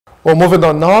Well, moving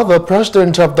on now, the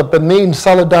president of the Benin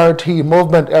Solidarity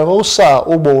Movement, Eghosa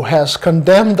Ugbo, has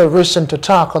condemned the recent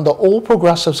attack on the All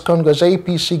Progressives Congress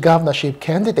APC governorship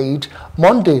candidate,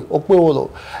 Monday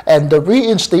Okpebolo, and the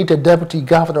reinstated deputy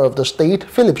governor of the state,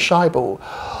 Philip Shaibu.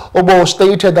 Ugbo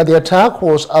stated that the attack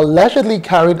was allegedly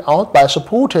carried out by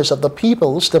supporters of the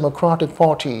People's Democratic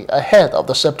Party ahead of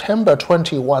the September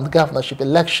 21 governorship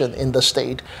election in the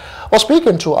state. While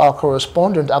speaking to our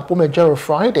correspondent Akpomejero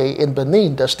Friday in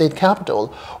Benin, the state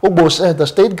capital, Ugbo said the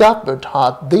state government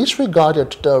had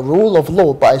disregarded the rule of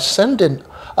law by sending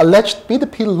alleged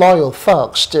PDP-loyal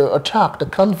thugs to attack the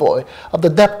convoy of the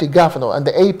deputy governor and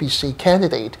the APC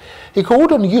candidate. He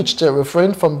called on youths to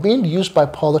refrain from being used by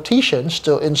politicians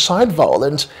to incite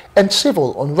violence and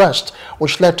civil unrest,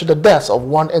 which led to the death of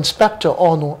one Inspector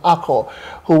Onu Akor,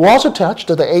 who was attached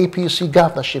to the APC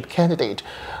governorship candidate.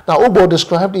 Now, Ugbo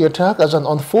described the attack as an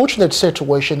unfortunate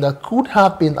situation that could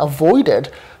have been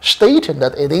avoided, stating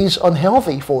that it is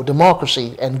unhealthy for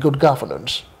democracy and good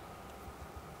governance.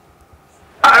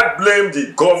 I blame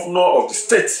the governor of the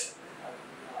state,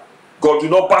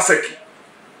 Governor Baseki,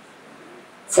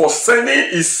 for sending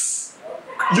his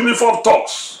uniform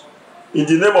thugs in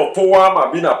the name of Powa,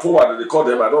 Mabina Powa, that they call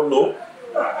them, I don't know,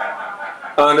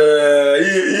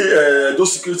 and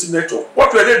those security network.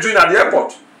 What were they doing at the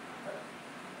airport?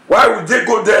 Why would they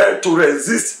go there to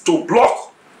resist, to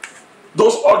block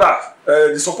those others,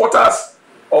 the supporters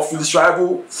of Philip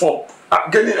Shaibu from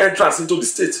gaining entrance into the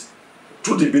state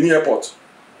through the Benin airport?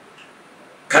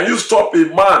 Can you stop a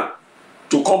man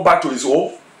to come back to his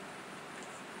home?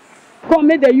 Come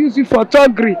make they use you for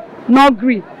thuggery, not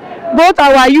greed. Both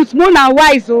our youth, moon and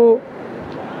wise, oh.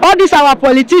 All these our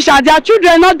politicians, their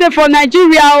children not there for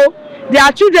Nigeria, oh. Their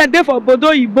children there for Bodo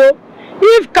Igbo.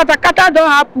 If kata don't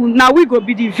happen, now we go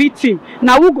be the victim.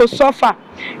 Now we go suffer.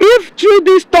 If through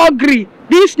this thuggery,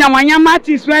 this nyamanyama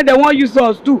is when they won't use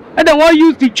us do, and they won't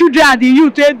use the children and the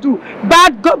youth they do.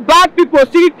 Bad people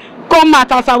still come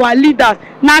out as our leaders.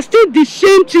 Now still the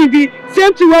same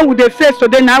thing when we they face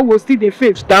today, now we'll still they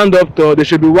face. Stand up to, they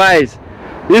should be wise.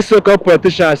 These so-called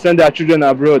politicians send their children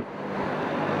abroad.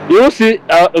 You will see,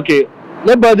 okay,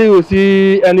 nobody will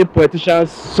see any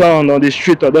politician's son on the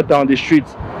street or daughter on the street.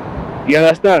 You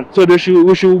understand? So we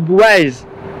should be wise.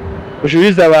 We should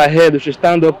use our head. We should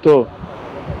stand up tall.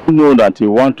 You know that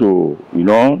you want to,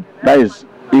 that is,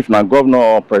 if my governor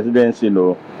or presidency,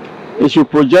 they should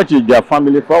project their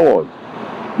family forward.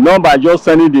 Not by just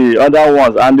sending the other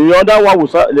ones. And the other one will,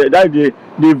 the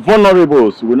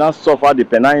vulnerables will not suffer the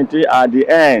penalty at the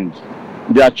end.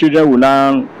 Their children will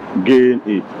not gain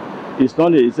it. It's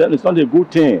not a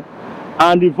good thing.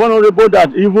 And the vulnerable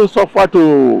that even suffer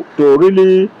to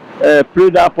really play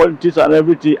that politics and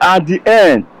everything, at the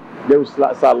end, they will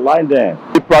start lying them.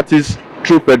 We practice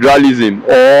true federalism,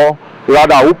 or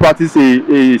rather, who practice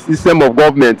a system of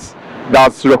government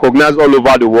that's recognized all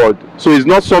over the world. So it's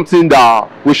not something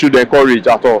that we should encourage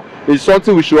at all. It's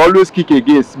something we should always kick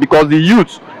against, because the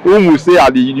youth, whom we say are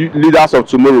the leaders of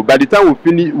tomorrow, by the time we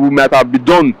finish, we might have been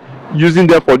done using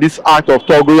them for this act of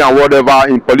thuggery and whatever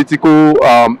in political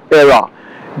era.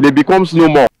 They becomes no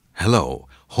more. Hello.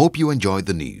 Hope you enjoyed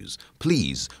the news.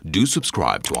 Please do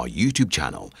subscribe to our YouTube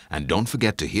channel and don't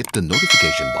forget to hit the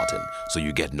notification button so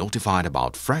you get notified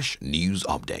about fresh news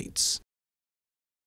updates.